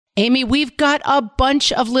Amy, we've got a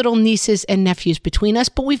bunch of little nieces and nephews between us,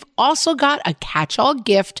 but we've also got a catch-all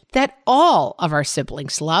gift that all of our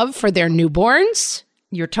siblings love for their newborns.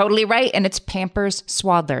 You're totally right, and it's Pampers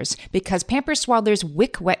Swaddlers, because Pampers Swaddlers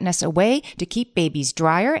wick wetness away to keep babies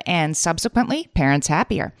drier and subsequently parents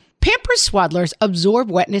happier. Pampers Swaddlers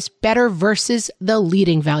absorb wetness better versus the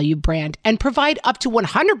leading value brand and provide up to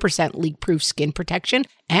 100% leak-proof skin protection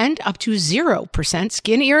and up to 0%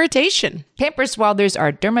 skin irritation. Pampers Swaddlers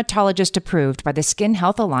are dermatologist approved by the Skin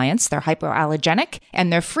Health Alliance. They're hypoallergenic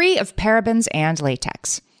and they're free of parabens and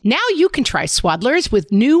latex. Now you can try Swaddlers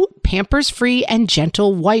with new Pampers-free and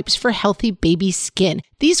gentle wipes for healthy baby skin.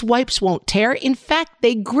 These wipes won't tear. In fact,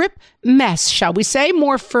 they grip mess, shall we say,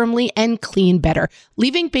 more firmly and clean better,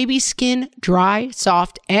 leaving baby skin dry,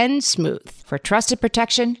 soft, and smooth. For trusted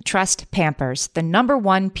protection, trust Pampers, the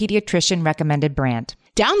 #1 pediatrician recommended brand.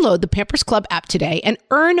 Download the Pampers Club app today and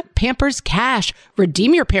earn Pampers Cash.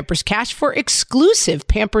 Redeem your Pampers Cash for exclusive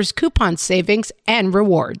Pampers coupon savings and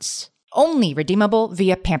rewards. Only redeemable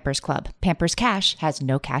via Pampers Club. Pampers Cash has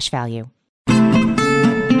no cash value.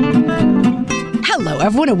 Hello,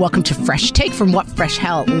 everyone, and welcome to Fresh Take from What Fresh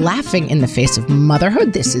Hell, laughing in the face of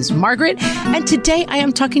motherhood. This is Margaret, and today I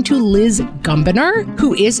am talking to Liz Gumbiner,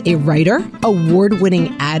 who is a writer,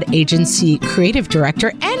 award-winning ad agency creative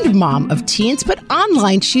director, and mom of teens, but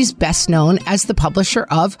online she's best known as the publisher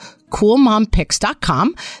of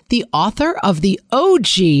CoolMomPics.com, the author of the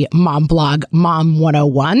OG mom blog, Mom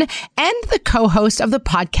 101, and the co-host of the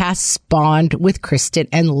podcast Spawned with Kristen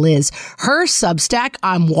and Liz. Her Substack,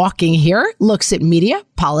 I'm Walking Here, looks at media,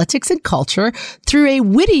 politics, and culture through a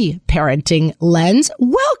witty parenting lens.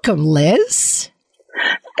 Welcome, Liz.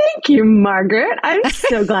 Thank you, Margaret. I'm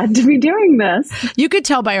so glad to be doing this. You could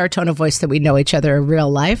tell by our tone of voice that we know each other in real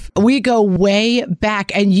life. We go way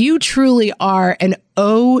back, and you truly are an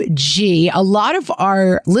OG. A lot of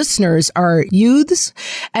our listeners are youths,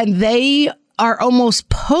 and they are almost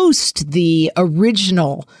post the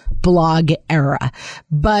original blog era.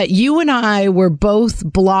 But you and I were both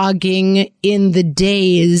blogging in the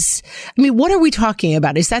days. I mean, what are we talking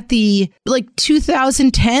about? Is that the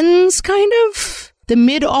 2010s kind of? The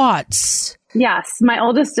mid-aughts. Yes. My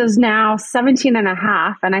oldest is now 17 and a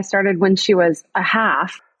half, and I started when she was a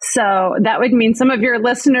half. So that would mean some of your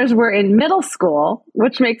listeners were in middle school,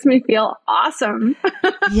 which makes me feel awesome.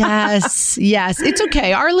 Yes. It's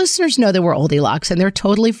okay. Our listeners know that we're oldie locks, and they're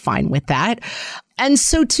totally fine with that. And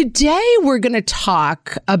so today we're going to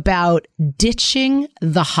talk about ditching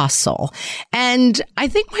the hustle. And I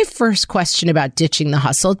think my first question about ditching the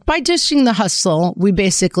hustle, by ditching the hustle, we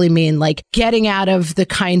basically mean getting out of the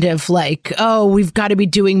kind of we've got to be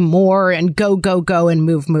doing more and go and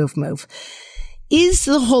move. Is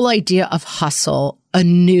the whole idea of hustle a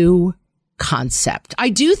new concept? I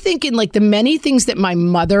do think in the many things that my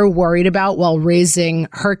mother worried about while raising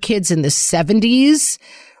her kids in the 70s,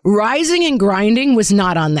 rising and grinding was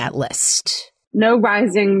not on that list. No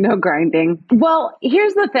rising, no grinding. Well,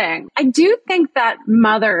 here's the thing. I do think that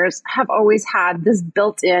mothers have always had this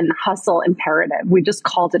built-in hustle imperative. We just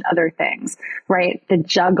called it other things, right? The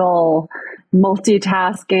juggle,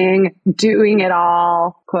 multitasking, doing it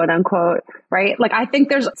all, quote unquote, right? I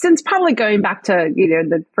think since probably going back to,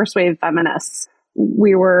 the first wave feminists,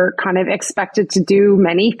 we were kind of expected to do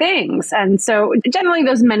many things. And so generally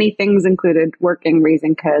those many things included working,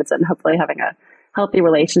 raising kids, and hopefully having a healthy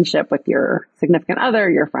relationship with your significant other,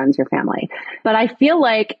 your friends, your family. But I feel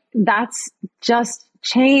like that's just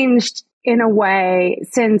changed in a way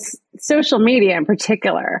since social media in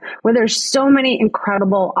particular, where there's so many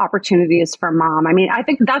incredible opportunities for mom. I mean, I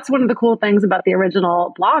think that's one of the cool things about the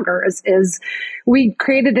original bloggers is we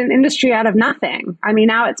created an industry out of nothing. I mean,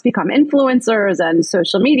 now it's become influencers and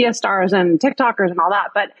social media stars and TikTokers and all that.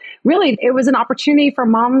 But really, it was an opportunity for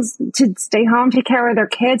moms to stay home, take care of their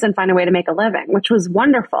kids, and find a way to make a living, which was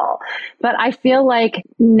wonderful. But I feel like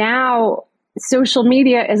now social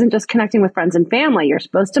media isn't just connecting with friends and family. You're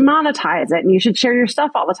supposed to monetize it, and you should share your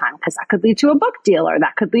stuff all the time because that could lead to a book deal, or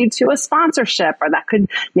that could lead to a sponsorship, or that could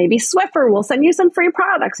maybe Swiffer will send you some free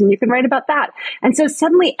products and you can write about that. And so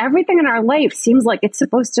suddenly everything in our life seems like it's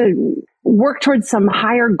supposed to work towards some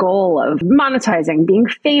higher goal of monetizing, being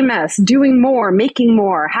famous, doing more, making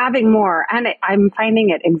more, having more. And I'm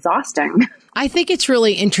finding it exhausting. I think it's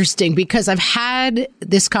really interesting because I've had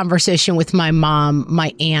this conversation with my mom,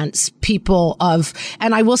 my aunts, people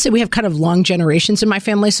and I will say we have kind of long generations in my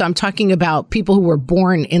family. So I'm talking about people who were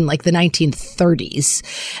born in the 1930s.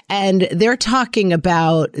 And they're talking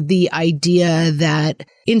about the idea that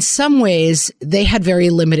in some ways they had very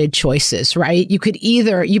limited choices, right?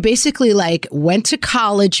 You basically basically like went to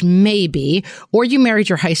college, maybe, or you married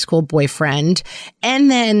your high school boyfriend. And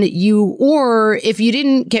then or if you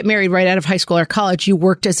didn't get married right out of high school or college, you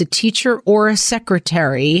worked as a teacher or a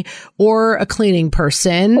secretary or a cleaning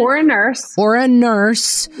person or a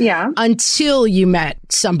nurse. Yeah. Until you met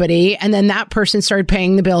somebody and then that person started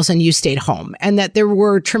paying the bills and you stayed home, and that there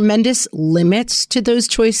were tremendous limits to those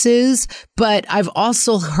choices. But I've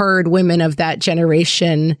also heard women of that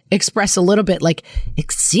generation express a little bit like,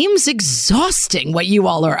 it seems exhausting what you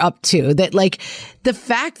all are up to. That like the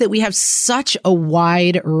fact that we have such a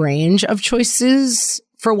wide range of choices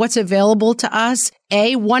for what's available to us,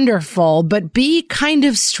 A, wonderful, but B, kind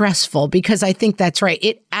of stressful, because I think that's right.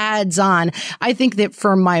 It adds on. I think that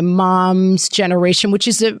for my mom's generation, which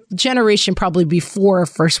is a generation probably before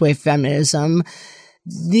first wave feminism,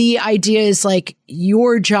 the idea is like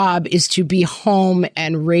your job is to be home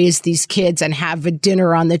and raise these kids and have a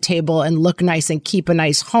dinner on the table and look nice and keep a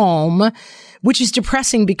nice home, which is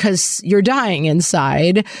depressing because you're dying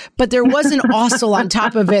inside. But there wasn't also on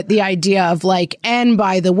top of it the idea of like, and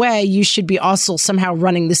by the way, you should be also somehow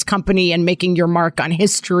running this company and making your mark on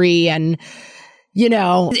history. And, you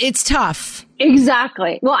know, it's tough.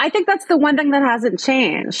 Exactly. Well, I think that's the one thing that hasn't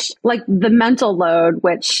changed. Like the mental load,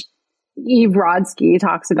 which Eve Rodsky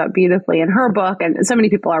talks about beautifully in her book, and so many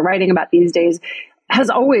people are writing about these days, has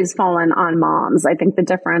always fallen on moms. I think the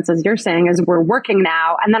difference, as you're saying, is we're working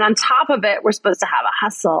now. And then on top of it, we're supposed to have a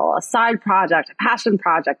hustle, a side project, a passion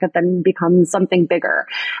project that then becomes something bigger.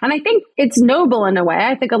 And I think it's noble in a way.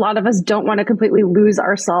 I think a lot of us don't want to completely lose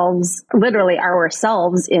ourselves, literally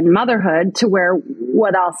ourselves in motherhood, to where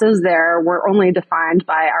what else is there? We're only defined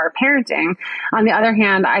by our parenting. On the other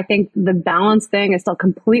hand, I think the balance thing is still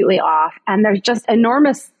completely off. And there's just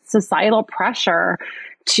enormous societal pressure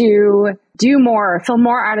to do more, fill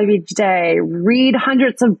more out of each day, read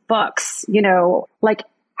hundreds of books, you know, like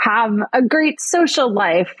have a great social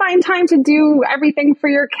life, find time to do everything for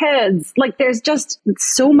your kids. Like there's just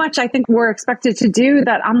so much I think we're expected to do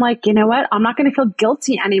that I'm like, you know what? I'm not going to feel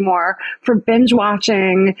guilty anymore for binge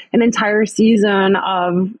watching an entire season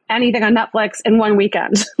of anything on Netflix in one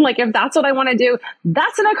weekend. Like if that's what I want to do,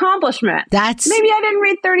 that's an accomplishment. Maybe I didn't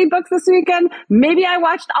read 30 books this weekend. Maybe I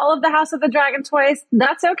watched all of The House of the Dragon twice.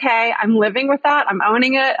 That's okay. I'm living with that. I'm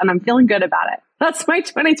owning it and I'm feeling good about it. That's my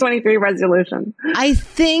 2023 resolution. I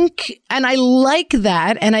think, and I like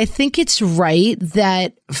that, and I think it's right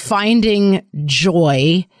that finding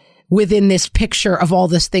joy within this picture of all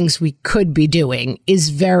these things we could be doing is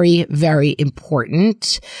very, very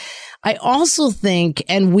important. I also think,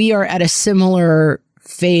 and we are at a similar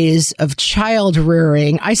phase of child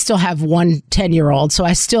rearing. I still have one 10-year-old, so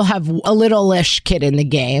I still have a little-ish kid in the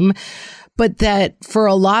game. But that for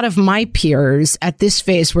a lot of my peers at this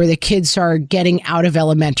phase where the kids are getting out of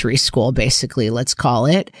elementary school, basically, let's call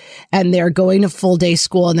it, and they're going to full day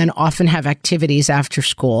school and then often have activities after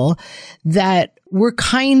school, that we're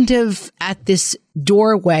kind of at this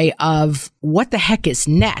doorway of what the heck is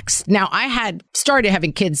next. Now, I had started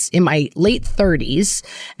having kids in my late 30s,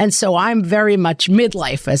 and so I'm very much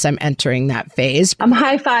midlife as I'm entering that phase. I'm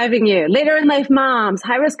high-fiving you. Later in life moms,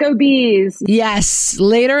 high-risk OBs. Yes,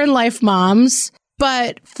 later in life moms.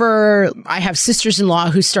 But I have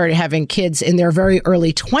sisters-in-law who started having kids in their very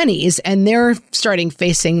early 20s, and they're starting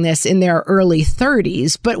facing this in their early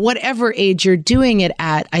 30s. But whatever age you're doing it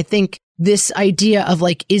at, I think this idea of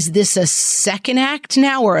like, is this a second act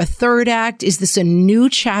now or a third act? Is this a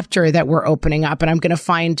new chapter that we're opening up? And I'm going to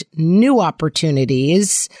find new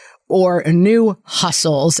opportunities or new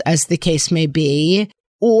hustles, as the case may be,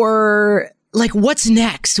 or like, what's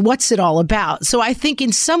next? What's it all about? So I think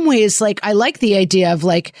in some ways, like, I like the idea of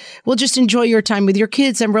like, well, just enjoy your time with your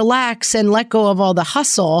kids and relax and let go of all the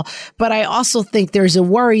hustle. But I also think there's a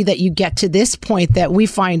worry that you get to this point that we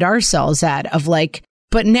find ourselves at of like,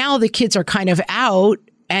 but now the kids are kind of out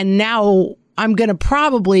and now I'm going to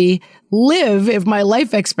probably live, if my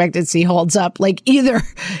life expectancy holds up, like either,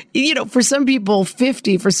 you know, for some people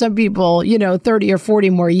 50, for some people, 30 or 40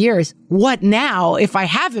 more years. What now if I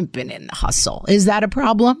haven't been in the hustle? Is that a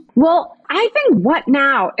problem? Well, I think what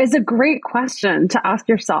now is a great question to ask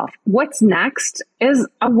yourself. What's next is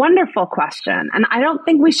a wonderful question. And I don't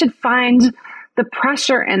think we should find the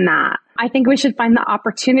pressure in that. I think we should find the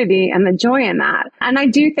opportunity and the joy in that. And I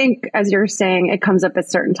do think, as you're saying, it comes up at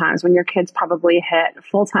certain times when your kids probably hit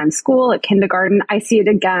full-time school at kindergarten. I see it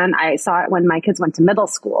again. I saw it when my kids went to middle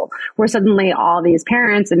school, where suddenly all these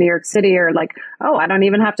parents in New York City are like, oh, I don't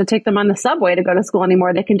even have to take them on the subway to go to school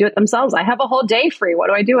anymore. They can do it themselves. I have a whole day free. What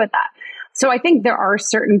do I do with that? So I think there are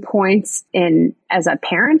certain points in as a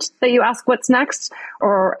parent that you ask what's next,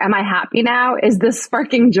 or am I happy now? Is this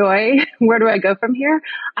sparking joy? Where do I go from here?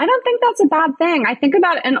 I don't think that's a bad thing. I think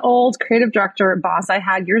about an old creative director boss I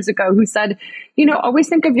had years ago who said, always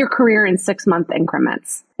think of your career in 6-month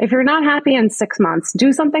increments. If you're not happy in 6 months,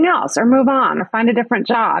 do something else or move on or find a different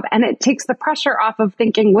job. And it takes the pressure off of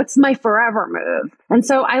thinking, what's my forever move? And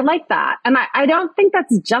so I like that. And I don't think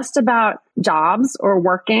that's just about jobs or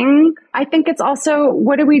working. I think it's also,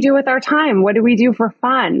 what do we do with our time? What do we do for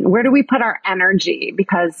fun? Where do we put our energy?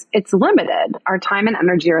 Because it's limited. Our time and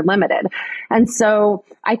energy are limited. And so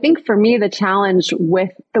I think for me, the challenge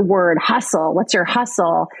with the word hustle, what's your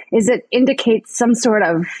hustle, is it indicates some sort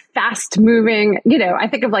of fast moving, I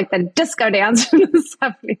think of like the disco dance from the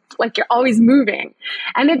 70s, like you're always moving.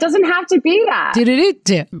 And it doesn't have to be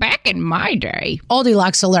that. Back in my day,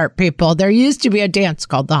 Goldilocks alert, people. There used to be a dance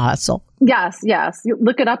called the hustle. Yes. You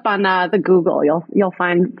look it up on the Google. You'll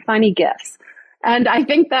find funny GIFs. And I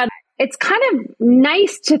think that it's kind of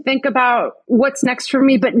nice to think about what's next for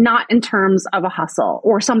me, but not in terms of a hustle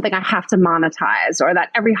or something I have to monetize, or that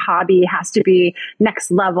every hobby has to be next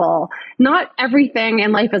level. Not everything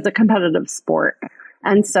in life is a competitive sport.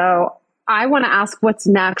 And so I want to ask what's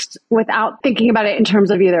next without thinking about it in terms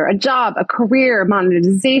of either a job, a career,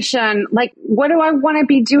 monetization. Like, what do I want to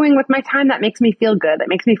be doing with my time that makes me feel good, that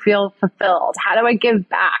makes me feel fulfilled? How do I give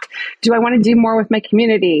back? Do I want to do more with my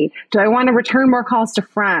community? Do I want to return more calls to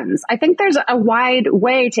friends? I think there's a wide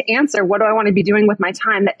way to answer what do I want to be doing with my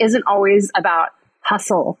time that isn't always about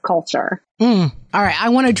hustle culture. All right. I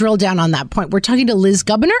want to drill down on that point. We're talking to Liz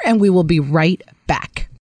Guberner, and we will be right back.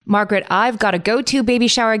 Margaret, I've got a go-to baby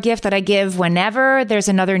shower gift that I give whenever there's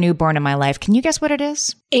another newborn in my life. Can you guess what it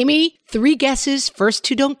is? Amy, 3 guesses. First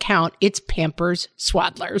 2 don't count. It's Pampers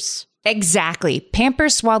Swaddlers. Exactly.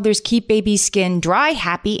 Pampers Swaddlers keep baby's skin dry,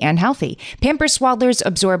 happy, and healthy. Pampers Swaddlers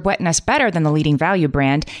absorb wetness better than the leading value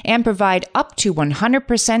brand and provide up to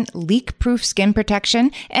 100% leak-proof skin protection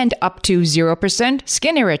and up to 0%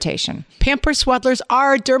 skin irritation. Pampers Swaddlers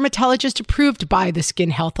are dermatologist approved by the Skin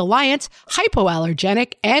Health Alliance,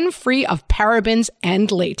 hypoallergenic, and free of parabens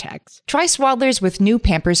and latex. Try Swaddlers with new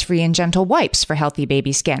Pampers Free and Gentle wipes for healthy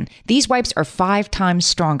baby skin. These wipes are 5 times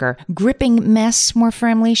stronger, gripping mess more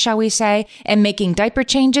firmly, shall we say, and making diaper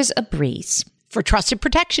changes a breeze. For trusted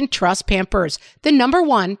protection, trust Pampers, the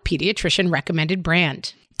 #1 pediatrician recommended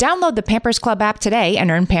brand. Download the Pampers Club app today and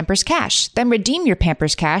earn Pampers Cash. Then redeem your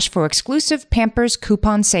Pampers Cash for exclusive Pampers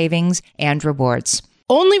coupon savings and rewards.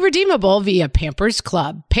 Only redeemable via Pampers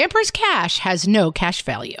Club. Pampers Cash has no cash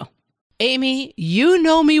value. Amy, you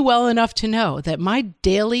know me well enough to know that my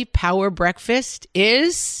daily power breakfast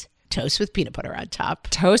is toast with peanut butter on top.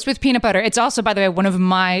 Toast with peanut butter. It's also, by the way, one of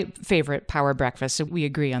my favorite power breakfasts, so we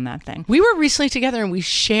agree on that thing. We were recently together and we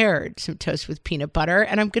shared some toast with peanut butter,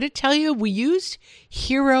 and I'm going to tell you, we used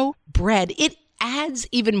Hero bread. It adds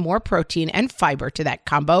even more protein and fiber to that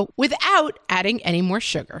combo without adding any more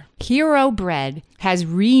sugar. Hero bread has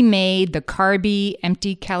remade the carby,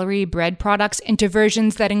 empty-calorie bread products into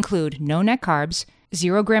versions that include no net carbs,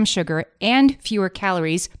 0 gram sugar, and fewer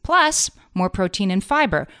calories, plus more protein and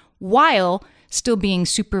fiber, while still being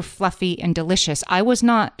super fluffy and delicious. I was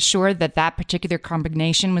not sure that particular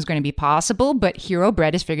combination was going to be possible, but Hero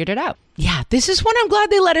Bread has figured it out. Yeah, this is one I'm glad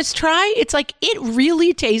they let us try. It's like, it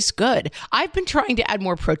really tastes good. I've been trying to add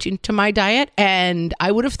more protein to my diet, and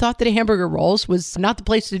I would have thought that a hamburger rolls was not the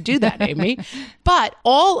place to do that, Amy. But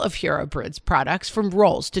all of Hero Bread's products, from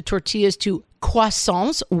rolls to tortillas to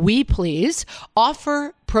croissants, we please,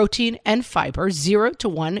 offer protein and fiber, 0 to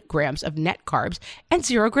 1 grams of net carbs, and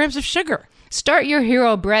 0 grams of sugar. Start your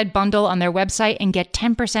Hero Bread bundle on their website and get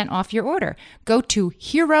 10% off your order. Go to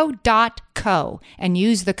hero.co and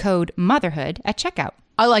use the code motherhood at checkout.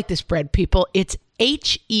 I like this bread, people. It's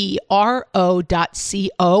HERO.co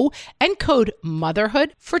and code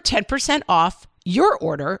motherhood for 10% off your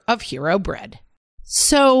order of Hero Bread.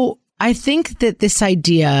 So I think that this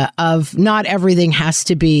idea of not everything has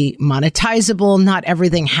to be monetizable, not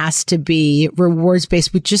everything has to be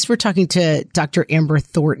rewards-based. We just were talking to Dr. Amber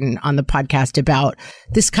Thornton on the podcast about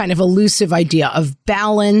this kind of elusive idea of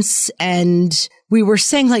balance. And we were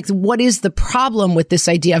saying, like, what is the problem with this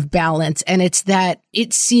idea of balance? And it's that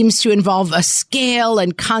it seems to involve a scale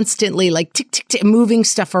and constantly like tick, tick, tick, moving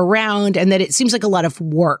stuff around, and that it seems like a lot of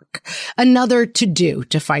work, another to do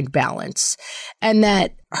to find balance. And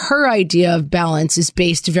that her idea of balance is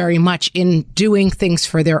based very much in doing things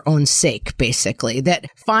for their own sake, basically, that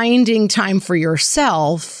finding time for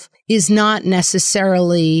yourself is not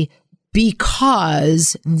necessarily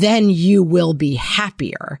because then you will be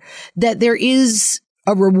happier, that there is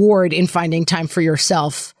a reward in finding time for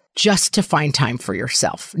yourself just to find time for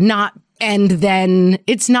yourself, not and then.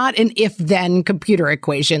 It's not an if-then computer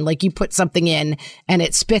equation. Like you put something in and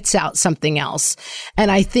it spits out something else.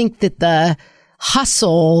 And I think that the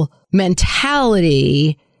hustle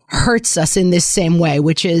mentality hurts us in this same way,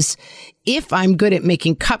 which is if I'm good at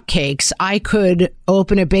making cupcakes, I could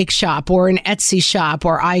open a bake shop or an Etsy shop,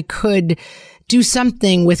 or I could do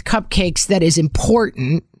something with cupcakes that is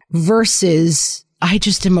important versus I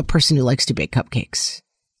just am a person who likes to bake cupcakes.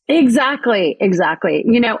 Exactly.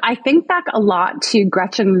 You know, I think back a lot to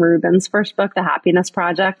Gretchen Rubin's first book, The Happiness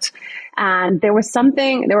Project. And there were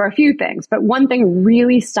a few things, but one thing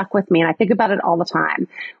really stuck with me, and I think about it all the time,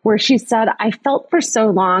 where she said, I felt for so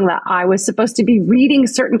long that I was supposed to be reading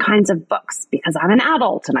certain kinds of books because I'm an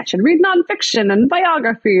adult and I should read nonfiction and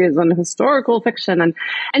biographies and historical fiction.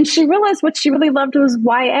 And she realized what she really loved was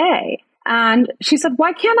YA. And she said,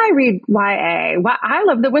 why can't I read YA? Well, I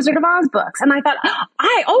love the Wizard of Oz books. And I thought,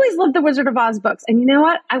 I always loved the Wizard of Oz books. And you know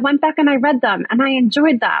what? I went back and I read them and I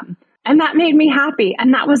enjoyed them. And that made me happy.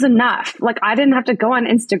 And that was enough. Like, I didn't have to go on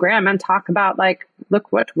Instagram and talk about, like,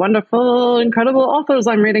 look what wonderful, incredible authors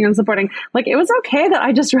I'm reading and supporting. Like, it was okay that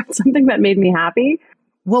I just read something that made me happy.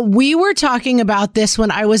 Well, we were talking about this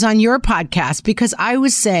when I was on your podcast, because I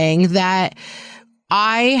was saying that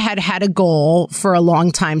I had a goal for a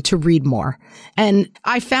long time to read more. And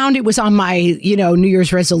I found it was on my, New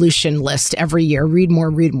Year's resolution list every year, read more.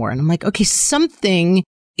 And I'm like, okay, something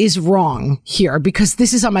is wrong here because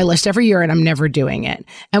this is on my list every year and I'm never doing it.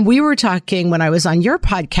 And we were talking when I was on your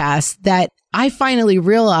podcast that I finally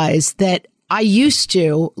realized that I used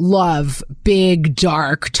to love big,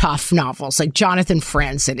 dark, tough novels. Like Jonathan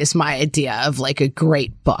Franzen is my idea of like a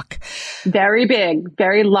great book. Very big,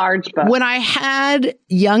 very large book. When I had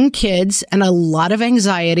young kids and a lot of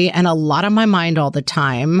anxiety and a lot on my mind all the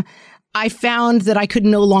time, I found that I could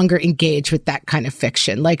no longer engage with that kind of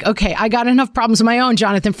fiction. Like, okay, I got enough problems of my own,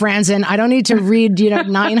 Jonathan Franzen. I don't need to read,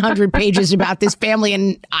 900 pages about this family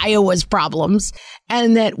in Iowa's problems.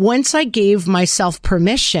 And that once I gave myself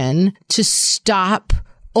permission to stop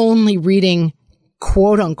only reading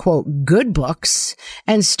quote unquote good books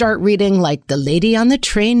and start reading like The Lady on the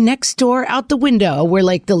Train Next Door Out the Window, where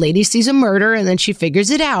like the lady sees a murder and then she figures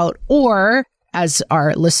it out, or as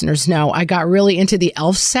our listeners know, I got really into the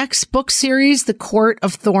elf sex book series, The Court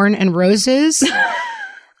of Thorn and Roses.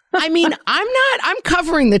 I mean, I'm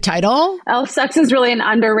covering the title. Elf sex is really an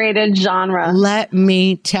underrated genre. Let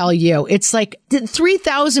me tell you, it's like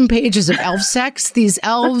 3,000 pages of elf sex. These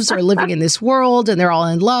elves are living in this world and they're all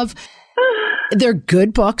in love. They're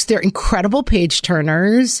good books. They're incredible page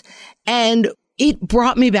turners. And it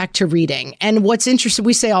brought me back to reading. And what's interesting,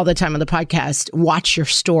 we say all the time on the podcast, watch your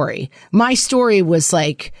story. My story was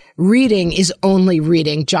like, reading is only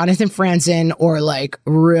reading Jonathan Franzen or like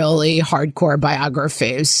really hardcore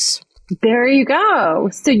biographies. There you go.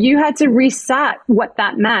 So you had to reset what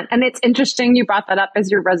that meant. And it's interesting you brought that up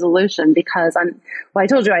as your resolution because I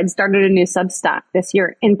told you I'd started a new Substack this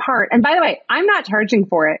year in part. And by the way, I'm not charging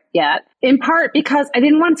for it yet, in part because I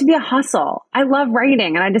didn't want it to be a hustle. I love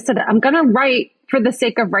writing. And I just said, I'm going to write for the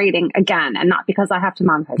sake of writing again and not because I have to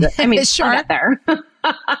monetize it. I mean, sure. I'll get there.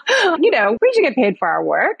 We should get paid for our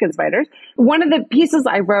work as writers. One of the pieces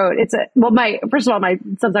I wrote, first of all, my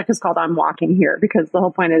Substack is called I'm Walking Here because the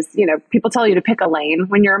whole point is, people tell you to pick a lane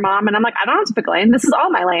when you're a mom. And I'm like, I don't have to pick a lane. This is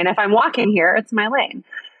all my lane. If I'm walking here, it's my lane.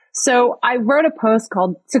 So I wrote a post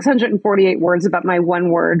called 648 words about my one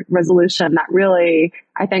word resolution that really,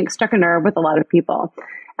 I think, struck a nerve with a lot of people.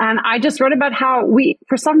 And I just wrote about how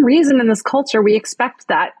for some reason in this culture, we expect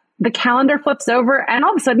that the calendar flips over and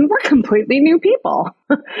all of a sudden we're completely new people.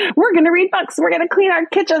 We're going to read books. We're going to clean our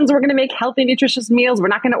kitchens. We're going to make healthy, nutritious meals. We're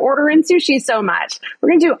not going to order in sushi so much. We're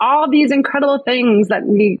going to do all these incredible things that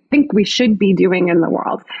we think we should be doing in the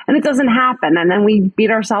world. And it doesn't happen. And then we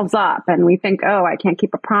beat ourselves up and we think, oh, I can't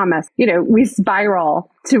keep a promise. We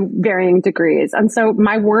spiral to varying degrees. And so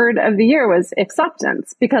my word of the year was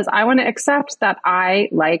acceptance, because I want to accept that I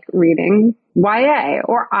like reading YA,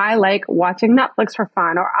 or I like watching Netflix for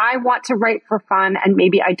fun, or I want to write for fun and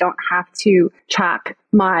maybe I don't have to track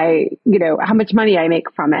my, how much money I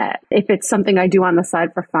make from it if it's something I do on the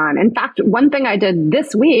side for fun. In fact, one thing I did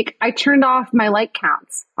this week, I turned off my like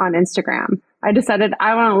counts on Instagram. I decided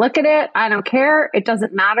I want to look at it. I don't care. It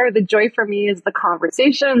doesn't matter. The joy for me is the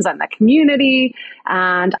conversations and the community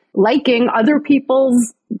and liking other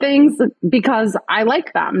people's things because I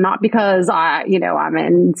like them, not because I'm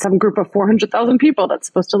in some group of 400,000 people that's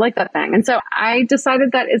supposed to like that thing. And so I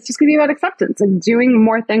decided that it's just going to be about acceptance and doing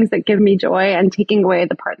more things that give me joy and taking away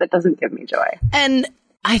the part that doesn't give me joy. And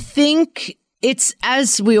I think it's,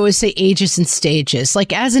 as we always say, ages and stages.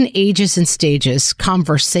 Like as an ages and stages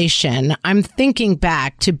conversation, I'm thinking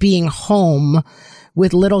back to being home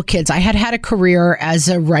with little kids. I had a career as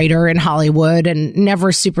a writer in Hollywood and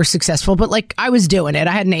never super successful, but like I was doing it.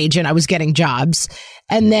 I had an agent. I was getting jobs.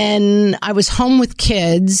 And then I was home with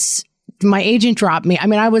kids. My agent dropped me. I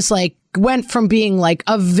mean, I was like, went from being like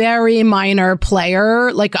a very minor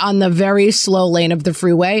player, like on the very slow lane of the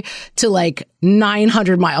freeway, to like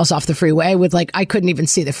 900 miles off the freeway with like, I couldn't even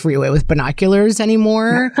see the freeway with binoculars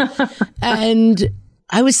anymore. And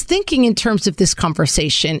I was thinking in terms of this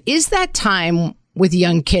conversation, is that time with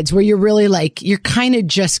young kids where you're really like, you're kind of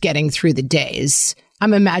just getting through the days?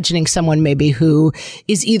 I'm imagining someone maybe who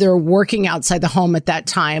is either working outside the home at that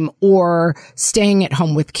time or staying at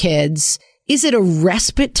home with kids. Is it a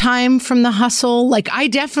respite time from the hustle? Like I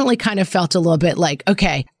definitely kind of felt a little bit like,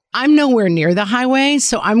 okay, I'm nowhere near the highway,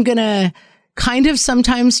 so I'm going to kind of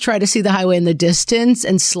sometimes try to see the highway in the distance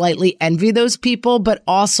and slightly envy those people, but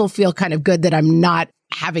also feel kind of good that I'm not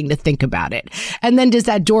having to think about it. And then does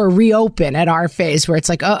that door reopen at our phase where it's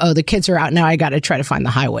like, uh-oh, the kids are out now, I got to try to find the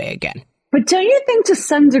highway again? But don't you think to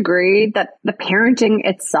some degree that the parenting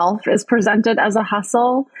itself is presented as a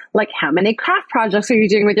hustle? Like how many craft projects are you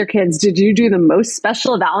doing with your kids? Did you do the most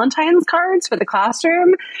special Valentine's cards for the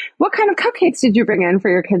classroom? What kind of cupcakes did you bring in for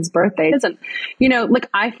your kids' birthdays? And, you know, like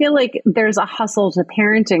I feel like there's a hustle to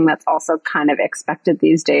parenting that's also kind of expected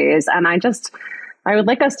these days. And I would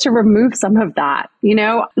like us to remove some of that, you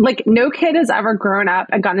know, like no kid has ever grown up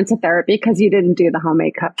and gone into therapy because you didn't do the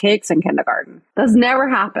homemade cupcakes in kindergarten. That's never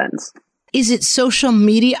happened. Is it social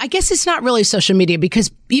media? I guess it's not really social media because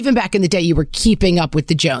even back in the day, you were keeping up with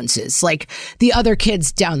the Joneses. Like the other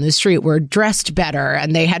kids down the street were dressed better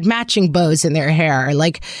and they had matching bows in their hair.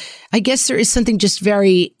 Like, I guess there is something just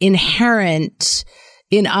very inherent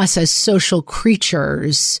in us as social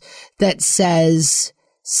creatures that says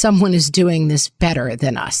someone is doing this better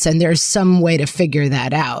than us. And there's some way to figure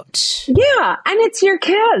that out. Yeah. And it's your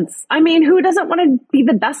kids. I mean, who doesn't want to be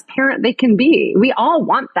the best parent they can be? We all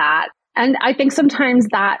want that. And I think sometimes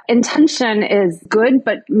that intention is good,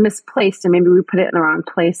 but misplaced. And maybe we put it in the wrong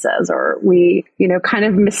places, or we, you know, kind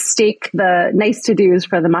of mistake the nice to do's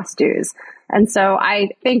for the must do's. And so I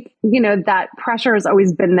think, you know, that pressure has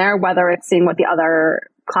always been there, whether it's seeing what the other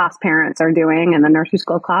class parents are doing in the nursery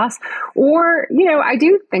school class, or, you know, I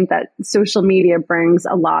do think that social media brings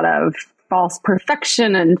a lot of false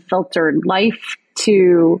perfection and filtered life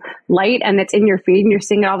to light, and it's in your feed and you're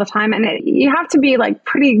seeing it all the time. And you have to be like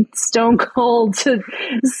pretty stone cold to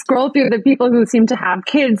scroll through the people who seem to have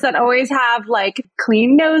kids that always have like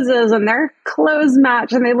clean noses and their clothes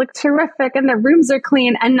match and they look terrific and their rooms are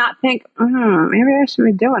clean, and not think, maybe I should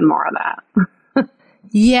be doing more of that.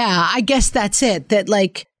 Yeah, I guess that's it. That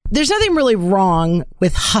like, there's nothing really wrong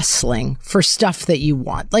with hustling for stuff that you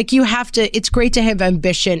want. Like you have to, it's great to have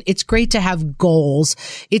ambition. It's great to have goals.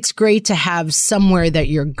 It's great to have somewhere that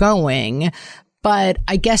you're going. But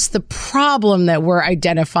I guess the problem that we're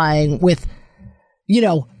identifying with, you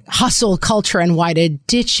know, hustle culture and why to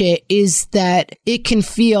ditch it is that it can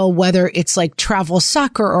feel, whether it's like travel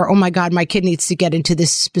soccer or, oh my God, my kid needs to get into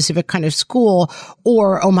this specific kind of school,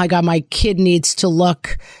 or, oh my God, my kid needs to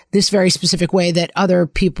look this very specific way that other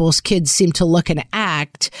people's kids seem to look and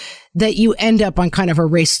act, that you end up on kind of a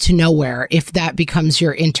race to nowhere if that becomes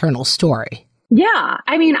your internal story. Yeah.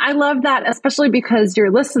 I mean, I love that, especially because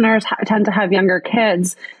your listeners tend to have younger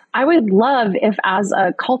kids. I would love if, as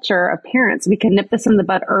a culture of parents, we could nip this in the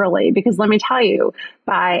bud early, because let me tell you,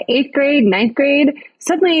 by 8th grade, 9th grade,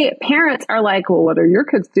 suddenly parents are like, well, what are your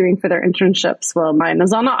kids doing for their internships? Well, mine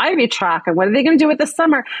is on the Ivy track. And what are they going to do with the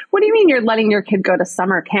summer? What do you mean you're letting your kid go to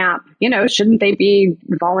summer camp? You know, shouldn't they be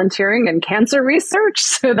volunteering in cancer research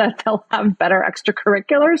so that they'll have better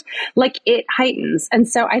extracurriculars? Like, it heightens. And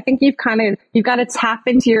so I think you've got to tap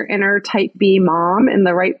into your inner type B mom in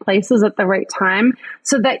the right places at the right time,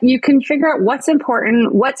 so that you can figure out what's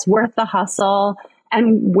important, what's worth the hustle,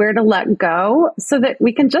 and where to let go, so that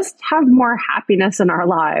we can just have more happiness in our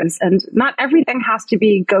lives. And not everything has to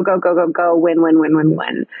be go, go, go, go, go, win, win, win, win,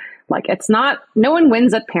 win. Like, it's not, no one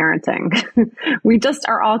wins at parenting. We just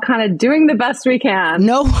are all kind of doing the best we can.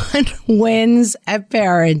 No one wins at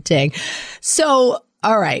parenting. So,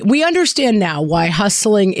 all right, we understand now why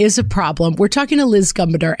hustling is a problem. We're talking to Liz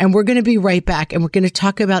Gumbider, and we're going to be right back, and we're going to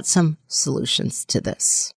talk about some solutions to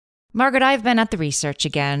this. Margaret, I've been at the research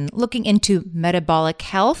again, looking into metabolic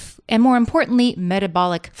health and, more importantly,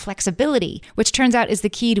 metabolic flexibility, which turns out is the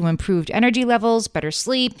key to improved energy levels, better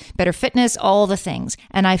sleep, better fitness, all the things.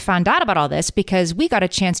 And I found out about all this because we got a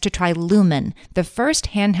chance to try Lumen, the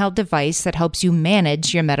first handheld device that helps you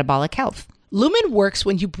manage your metabolic health. Lumen works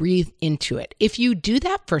when you breathe into it. If you do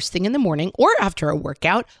that first thing in the morning or after a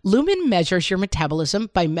workout, Lumen measures your metabolism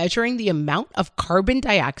by measuring the amount of carbon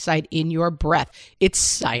dioxide in your breath. It's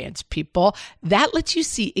science, people. That lets you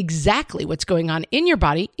see exactly what's going on in your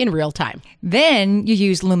body in real time. Then you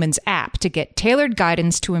use Lumen's app to get tailored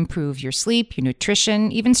guidance to improve your sleep, your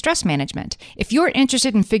nutrition, even stress management. If you're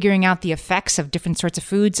interested in figuring out the effects of different sorts of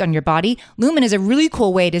foods on your body, Lumen is a really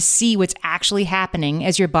cool way to see what's actually happening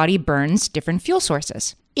as your body burns different fuel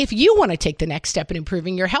sources. If you want to take the next step in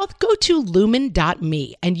improving your health, go to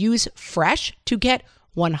lumen.me and use FRESH to get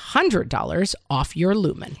 $100 off your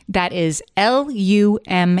Lumen. That is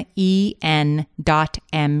LUMEN.ME.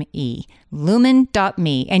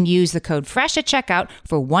 Lumen.me, and use the code FRESH at checkout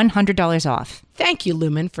for $100 off. Thank you,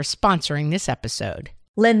 Lumen, for sponsoring this episode.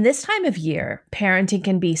 Lynn, this time of year, parenting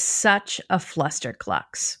can be such a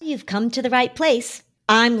flusterclux. You've come to the right place.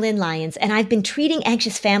 I'm Lynn Lyons, and I've been treating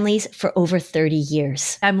anxious families for over 30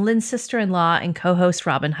 years. I'm Lynn's sister-in-law and co-host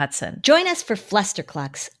Robin Hudson. Join us for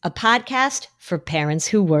Flusterclux, a podcast for parents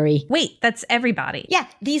who worry. Wait, that's everybody. Yeah,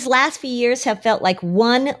 these last few years have felt like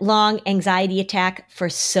one long anxiety attack for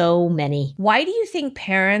so many. Why do you think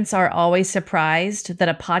parents are always surprised that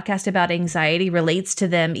a podcast about anxiety relates to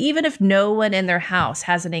them, even if no one in their house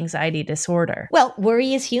has an anxiety disorder? Well,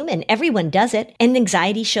 worry is human. Everyone does it, and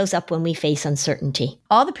anxiety shows up when we face uncertainty.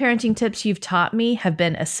 All the parenting tips you've taught me have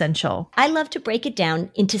been essential. I love to break it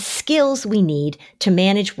down into skills we need to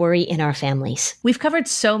manage worry in our families. We've covered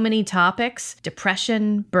so many topics: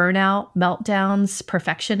 depression, burnout, meltdowns,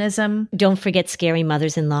 perfectionism. Don't forget scary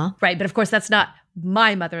mothers-in-law. Right, but of course that's not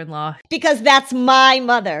my mother-in-law. Because that's my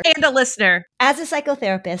mother. And a listener. As a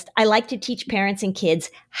psychotherapist, I like to teach parents and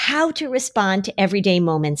kids how to respond to everyday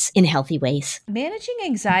moments in healthy ways. Managing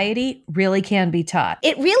anxiety really can be taught.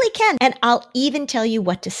 It really can. And I'll even tell you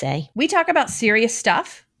what to say. We talk about serious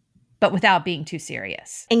stuff, but without being too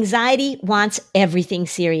serious. Anxiety wants everything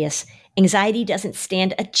serious. Anxiety doesn't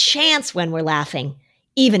stand a chance when we're laughing,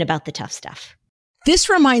 even about the tough stuff. This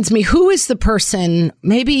reminds me, who is the person,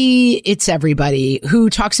 maybe it's everybody,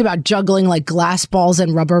 who talks about juggling like glass balls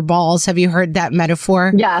and rubber balls? Have you heard that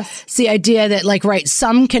metaphor? Yes. It's the idea that like, right,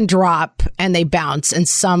 some can drop and they bounce, and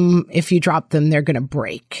some, if you drop them, they're going to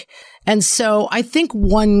break. And so I think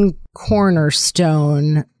one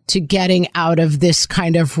cornerstone to getting out of this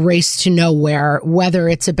kind of race to nowhere, whether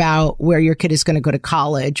it's about where your kid is going to go to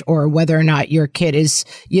college or whether or not your kid is,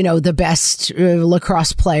 you know, the best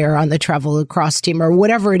lacrosse player on the travel lacrosse team or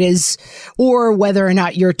whatever it is, or whether or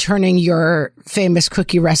not you're turning your famous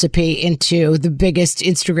cookie recipe into the biggest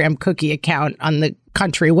Instagram cookie account on the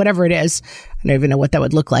country, whatever it is. I don't even know what that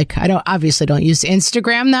would look like. I obviously don't use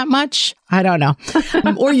Instagram that much. I don't know.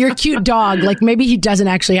 Or your cute dog. Like maybe he doesn't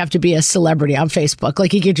actually have to be a celebrity on Facebook.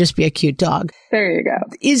 Like he could just be a cute dog. There you go.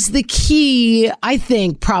 Is the key, I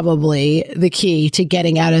think probably the key to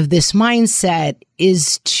getting out of this mindset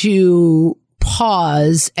is to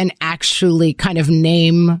pause and actually kind of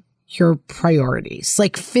name your priorities.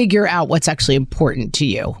 Like figure out what's actually important to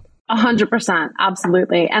you. 100%.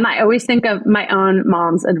 Absolutely. And I always think of my own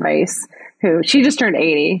mom's advice, who she just turned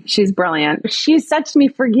 80. She's brilliant. She said to me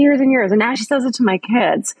for years and years, and now she says it to my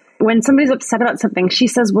kids. When somebody's upset about something, she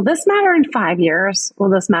says, will this matter in 5 years? Will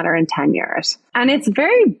this matter in 10 years? And it's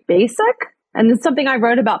very basic. And it's something I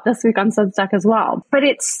wrote about this week on Substack as well. But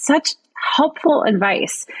it's such helpful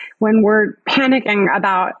advice when we're panicking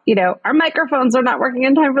about, you know, our microphones are not working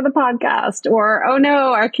in time for the podcast, or, oh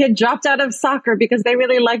no, our kid dropped out of soccer because they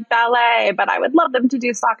really like ballet, but I would love them to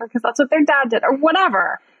do soccer because that's what their dad did, or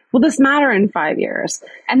whatever. Will this matter in 5 years?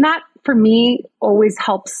 And that, for me, always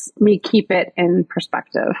helps me keep it in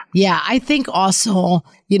perspective. Yeah, I think also,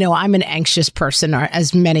 you know, I'm an anxious person, or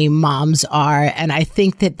as many moms are. And I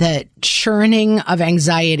think that the churning of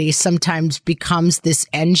anxiety sometimes becomes this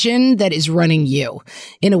engine that is running you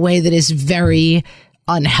in a way that is very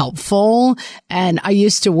unhelpful. And I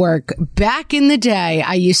used to work back in the day.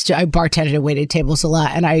 I bartended and waited tables a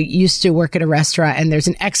lot. And I used to work at a restaurant, and there's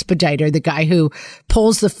an expediter, the guy who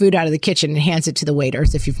pulls the food out of the kitchen and hands it to the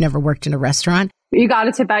waiters. If you've never worked in a restaurant, you got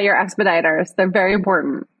to tip out your expediters. They're very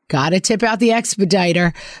important. Got to tip out the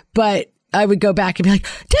expediter. But I would go back and be like,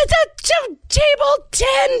 table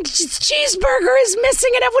 10 cheeseburger is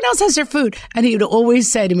missing and everyone else has their food. And he would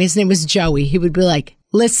always say to me, his name was Joey. He would be like,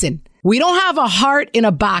 listen, We don't have a heart in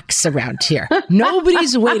a box around here.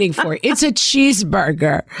 Nobody's waiting for it. It's a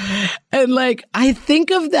cheeseburger. And like, I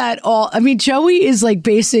think of that all. I mean, Joey is like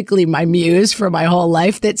basically my muse for my whole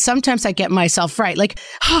life, that sometimes I get myself right. Like,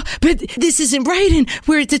 oh, but this isn't right. And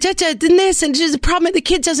we're then this, and there's a problem. The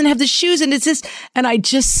kid doesn't have the shoes, and it's this. And I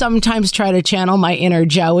just sometimes try to channel my inner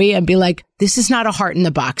Joey and be like, this is not a heart in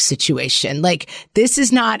the box situation. Like, this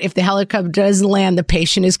is not, if the helicopter doesn't land, the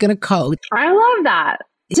patient is going to code. I love that.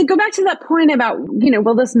 To go back to that point about,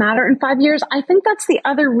 will this matter in 5 years? I think that's the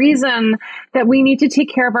other reason that we need to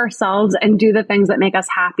take care of ourselves and do the things that make us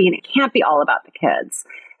happy. And it can't be all about the kids.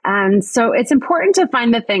 And so it's important to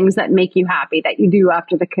find the things that make you happy, that you do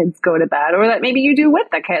after the kids go to bed, or that maybe you do with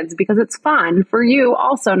the kids because it's fun for you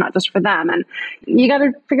also, not just for them. And you got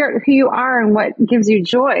to figure out who you are and what gives you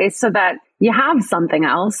joy so that you have something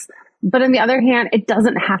else. But on the other hand, it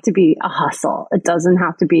doesn't have to be a hustle. It doesn't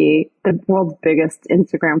have to be the world's biggest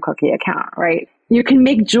Instagram cookie account, right? You can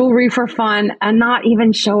make jewelry for fun and not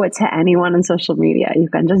even show it to anyone on social media. You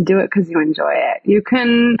can just do it because you enjoy it. You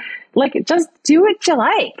can just do what you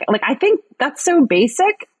like. I think that's so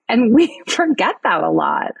basic, and we forget that a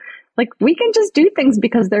lot. We can just do things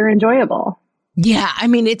because they're enjoyable. Yeah, I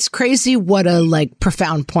mean, it's crazy what a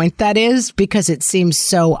profound point that is, because it seems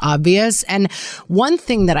so obvious. And one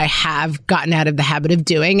thing that I have gotten out of the habit of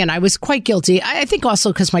doing, and I was quite guilty, I think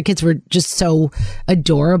also because my kids were just so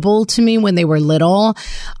adorable to me when they were little.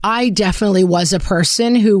 I definitely was a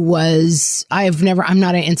person who was, I'm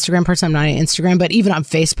not an Instagram person, I'm not on Instagram, but even on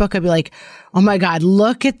Facebook, I'd be like, oh my God,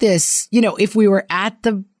 look at this. If we were at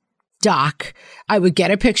the dock, I would get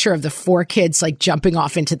a picture of the 4 kids jumping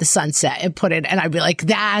off into the sunset and put it, and I'd be like,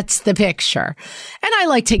 that's the picture. And I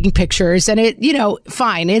like taking pictures, and it,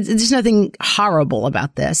 fine. There's nothing horrible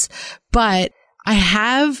about this, but I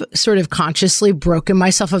have sort of consciously broken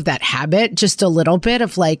myself of that habit just a little bit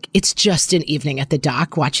of it's just an evening at the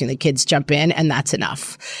dock watching the kids jump in, and that's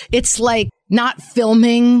enough. It's not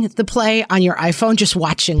filming the play on your iPhone, just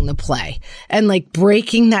watching the play, and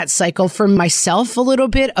breaking that cycle for myself a little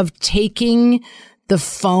bit of taking the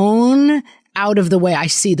phone out of the way I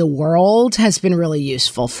see the world has been really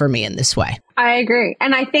useful for me in this way. I agree.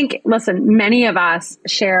 And I think, listen, many of us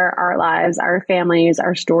share our lives, our families,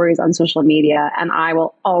 our stories on social media. And I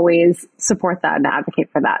will always support that and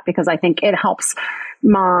advocate for that, because I think it helps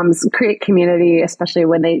moms create community, especially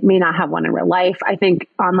when they may not have one in real life. I think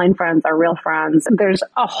online friends are real friends. There's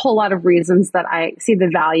a whole lot of reasons that I see the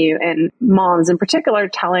value in moms in particular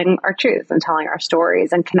telling our truth and telling our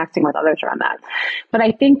stories and connecting with others around that. But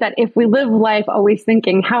I think that if we live life always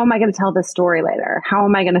thinking, how am I going to tell this story later? How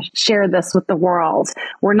am I going to share this with the world?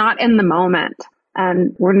 We're not in the moment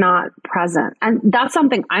and we're not present. And that's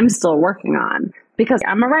something I'm still working on, because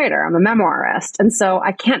I'm a writer, I'm a memoirist. And so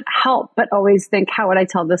I can't help but always think, how would I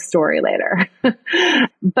tell this story later?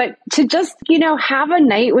 But to just, have a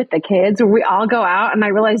night with the kids where we all go out, and I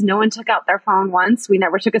realize no one took out their phone once. We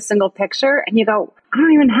never took a single picture. And you go, I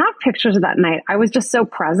don't even have pictures of that night. I was just so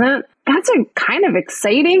present. That's a kind of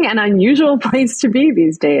exciting and unusual place to be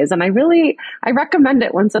these days. And I recommend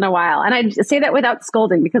it once in a while. And I say that without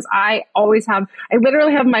scolding, because I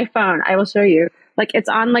literally have my phone. I will show you. It's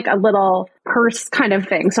on a little purse kind of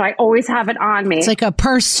thing. So I always have it on me. It's like a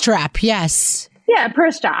purse strap. Yes. Yeah, a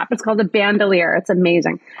purse strap. It's called a bandolier. It's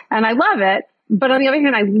amazing. And I love it. But on the other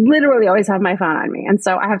hand, I literally always have my phone on me. And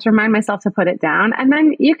so I have to remind myself to put it down. And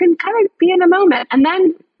then you can kind of be in a moment. And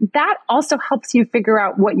then that also helps you figure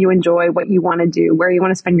out what you enjoy, what you want to do, where you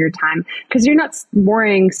want to spend your time. Because you're not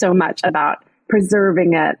worrying so much about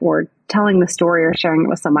preserving it or telling the story or sharing it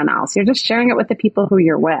with someone else. You're just sharing it with the people who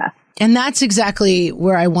you're with. And that's exactly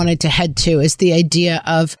where I wanted to head to, is the idea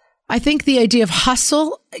of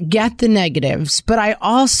hustle, get the negatives. But I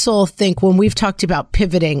also think when we've talked about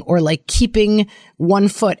pivoting or keeping one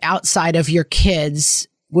foot outside of your kids,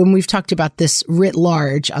 when we've talked about this writ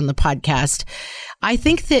large on the podcast, I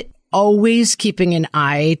think that always keeping an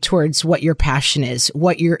eye towards what your passion is,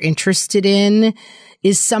 what you're interested in,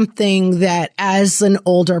 is something that, as an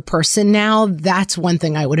older person now, that's one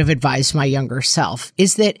thing I would have advised my younger self,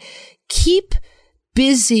 is that keep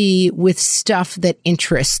busy with stuff that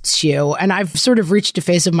interests you. And I've sort of reached a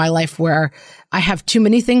phase of my life where I have too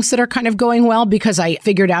many things that are kind of going well, because I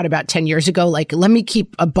figured out about 10 years ago, let me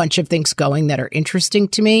keep a bunch of things going that are interesting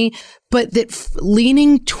to me, but that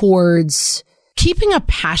leaning towards keeping a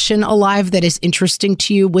passion alive that is interesting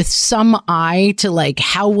to you with some eye to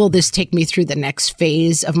how will this take me through the next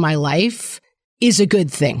phase of my life is a good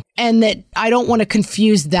thing. And that I don't want to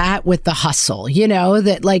confuse that with the hustle,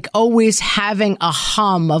 that always having a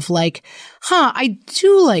hum of I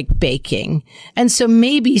do like baking. And so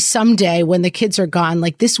maybe someday when the kids are gone,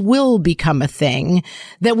 like this will become a thing,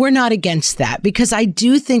 that we're not against that, because I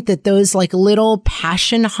do think that those like little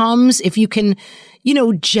passion hums, if you can,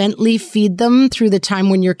 gently feed them through the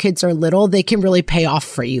time when your kids are little, they can really pay off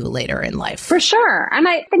for you later in life. For sure. And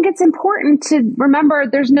I think it's important to remember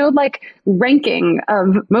there's no like ranking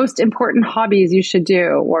of most important hobbies you should do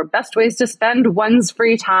or best ways to spend one's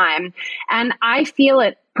free time. And I feel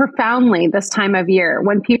it profoundly this time of year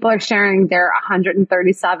when people are sharing their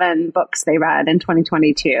 137 books they read in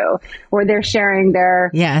 2022, or they're sharing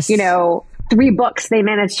their, 3 books they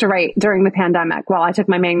managed to write during the pandemic while I took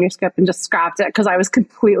my manuscript and just scrapped it because I was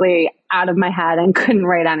completely out of my head and couldn't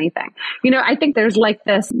write anything. I think there's like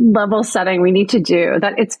this level setting we need to do,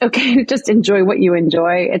 that it's okay to just enjoy what you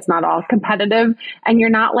enjoy. It's not all competitive, and you're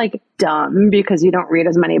not like dumb because you don't read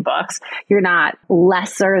as many books. You're not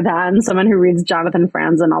lesser than someone who reads Jonathan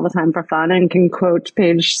Franzen all the time for fun and can quote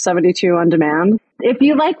page 72 on demand. If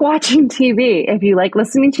you like watching TV, if you like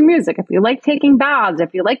listening to music, if you like taking baths,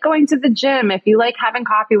 if you like going to the gym, if you like having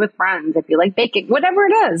coffee with friends, if you like baking, whatever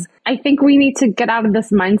it is, I think we need to get out of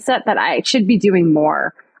this mindset that I should be doing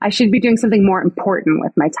more. I should be doing something more important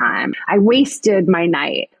with my time. I wasted my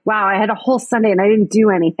night. Wow, I had a whole Sunday and I didn't do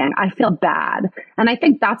anything. I feel bad. And I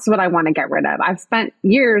think that's what I want to get rid of. I've spent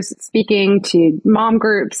years speaking to mom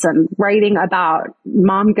groups and writing about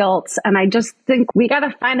mom guilt. And I just think we got to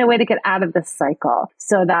find a way to get out of this cycle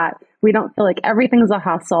so that we don't feel like everything's a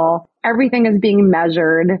hustle. Everything is being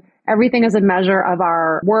measured. Everything is a measure of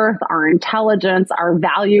our worth, our intelligence, our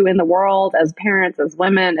value in the world as parents, as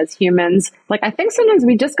women, as humans. Like, I think sometimes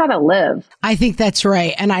we just got to live. I think that's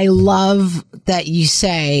right. And I love that you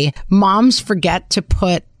say moms forget to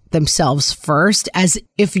put themselves first, as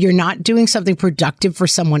if you're not doing something productive for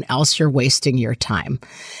someone else, you're wasting your time.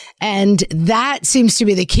 And that seems to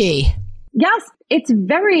be the key. Yes, it's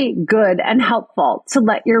very good and helpful to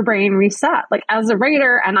let your brain reset. Like, as a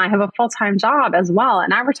writer, and I have a full-time job as well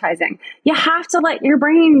in advertising, you have to let your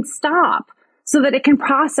brain stop so that it can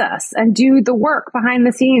process and do the work behind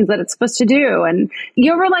the scenes that it's supposed to do. And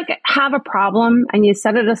you ever like have a problem and you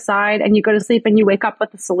set it aside and you go to sleep and you wake up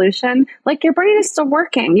with a solution? Like, your brain is still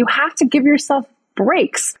working. You have to give yourself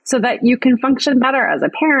breaks so that you can function better as a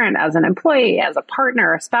parent, as an employee, as a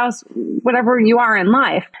partner, a spouse, whatever you are in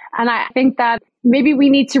life. And I think that maybe we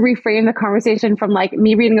need to reframe the conversation from like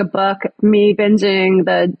me reading a book, me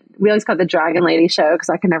binging we always call it the Dragon Lady show because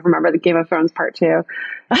I can never remember the Game of Thrones part 2.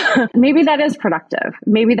 Maybe that is productive.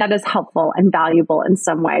 Maybe that is helpful and valuable in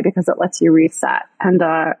some way because it lets you reset. And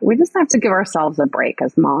we just have to give ourselves a break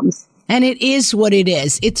as moms. And it is what it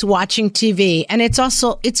is. It's watching TV. And it's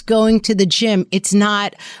going to the gym. It's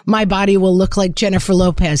not my body will look like Jennifer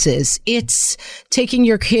Lopez's. It's taking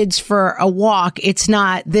your kids for a walk. It's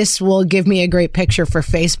not this will give me a great picture for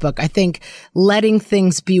Facebook. I think letting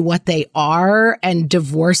things be what they are and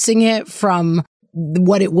divorcing it from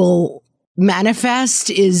what it will manifest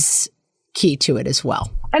is key to it as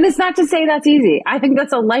well. And it's not to say that's easy. I think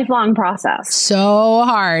that's a lifelong process. So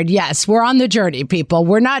hard. Yes, we're on the journey, people.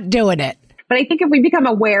 We're not doing it. But I think if we become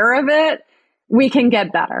aware of it, we can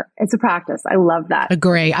get better. It's a practice. I love that.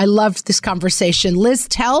 Agree. I loved this conversation. Liz,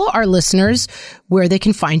 tell our listeners where they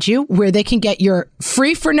can find you, where they can get your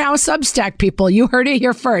free for now Substack, people. You heard it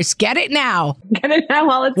here first. Get it now. Get it now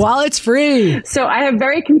while it's free. So I have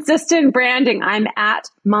very consistent branding. I'm at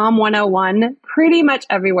Mom101 pretty much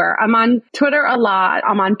everywhere. I'm on Twitter a lot.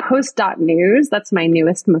 I'm on post.news. That's my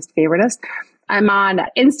newest, most favoritist. I'm on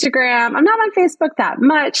Instagram. I'm not on Facebook that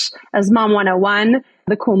much as Mom101.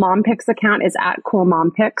 The Cool Mom Pics account is at Cool Mom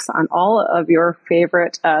Pics on all of your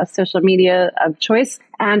favorite social media of choice.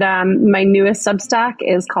 And my newest Substack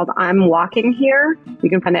is called I'm Walking Here. You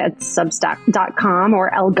can find it at substack.com or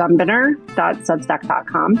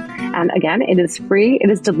lgumbiner.substack.com. And again, it is free. It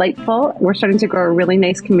is delightful. We're starting to grow a really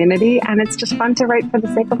nice community, and it's just fun to write for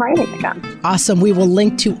the sake of writing again. Awesome. We will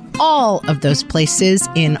link to all of those places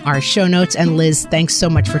in our show notes. And Liz, thanks so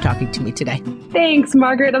much for talking to me today. Thanks,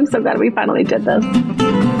 Margaret. I'm so glad we finally did this.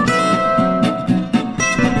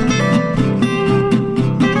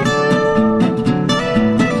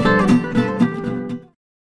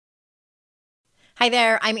 Hi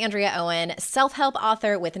there, I'm Andrea Owen, self-help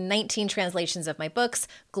author with 19 translations of my books,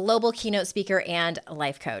 global keynote speaker, and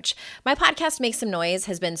life coach. My podcast, Make Some Noise,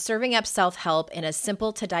 has been serving up self-help in a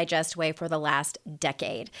simple-to-digest way for the last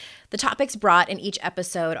decade. The topics brought in each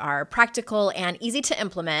episode are practical and easy to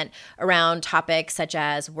implement around topics such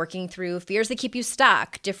as working through fears that keep you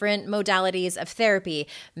stuck, different modalities of therapy,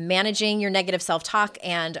 managing your negative self-talk,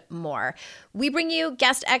 and more. We bring you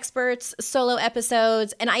guest experts, solo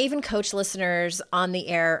episodes, and I even coach listeners on the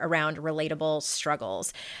air around relatable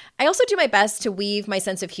struggles. I also do my best to weave my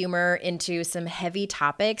sense of humor into some heavy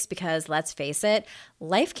topics because, let's face it,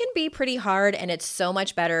 life can be pretty hard, and it's so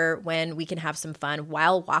much better when we can have some fun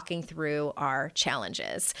while walking through our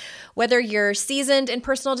challenges. Whether you're seasoned in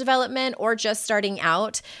personal development or just starting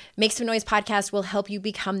out, Make Some Noise podcast will help you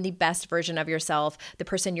become the best version of yourself, the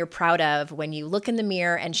person you're proud of when you look in the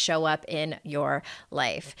mirror and show up in your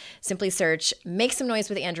life. Simply search Make Some Noise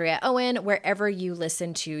with Andrea Owen wherever you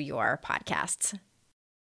listen to your podcasts.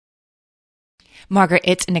 Margaret,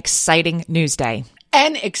 it's an exciting news day.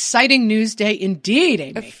 An exciting news day indeed,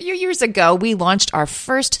 Amy. A few years ago, we launched our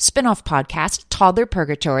first spin-off podcast, Toddler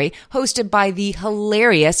Purgatory, hosted by the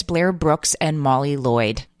hilarious Blair Brooks and Molly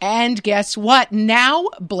Lloyd. And guess what? Now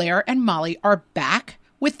Blair and Molly are back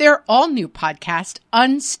with their all-new podcast,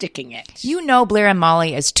 Unsticking It. You know Blair and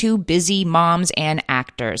Molly as two busy moms and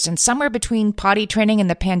actors, and somewhere between potty training and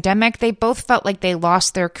the pandemic, they both felt like they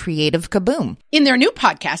lost their creative kaboom. In their new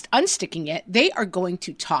podcast, Unsticking It, they are going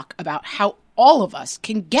to talk about how all of us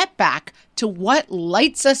can get back to what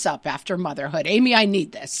lights us up after motherhood. Amy, I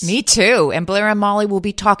need this. Me too. And Blair and Molly will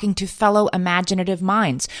be talking to fellow imaginative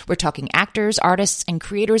minds. We're talking actors, artists, and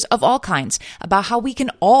creators of all kinds about how we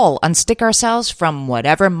can all unstick ourselves from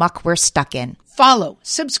whatever muck we're stuck in. Follow,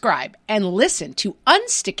 subscribe, and listen to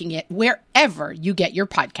Unsticking It wherever you get your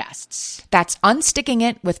podcasts. That's Unsticking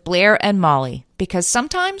It with Blair and Molly, because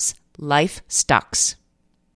sometimes life stucks.